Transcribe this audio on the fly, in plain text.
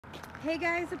Hey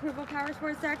guys,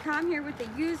 ApprovalPowersports.com here with the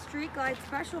used Street Glide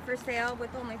special for sale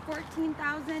with only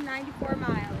 14,094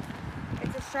 miles.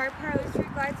 It's a sharp Harley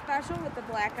Street Glide special with the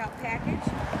blackout package.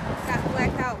 It's got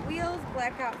blackout wheels,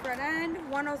 blackout front end,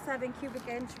 107 cubic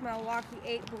inch Milwaukee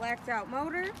 8 blacked out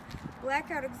motor,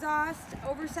 blackout exhaust,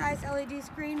 oversized LED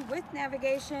screen with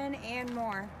navigation, and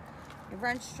more. It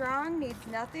runs strong, needs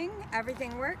nothing,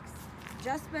 everything works.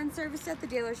 Just been serviced at the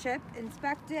dealership,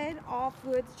 inspected, all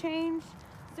fluids changed,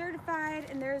 certified,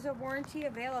 and there's a warranty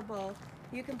available.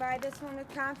 You can buy this one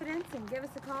with confidence and give us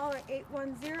a call at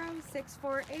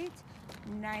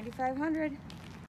 810-648-9500.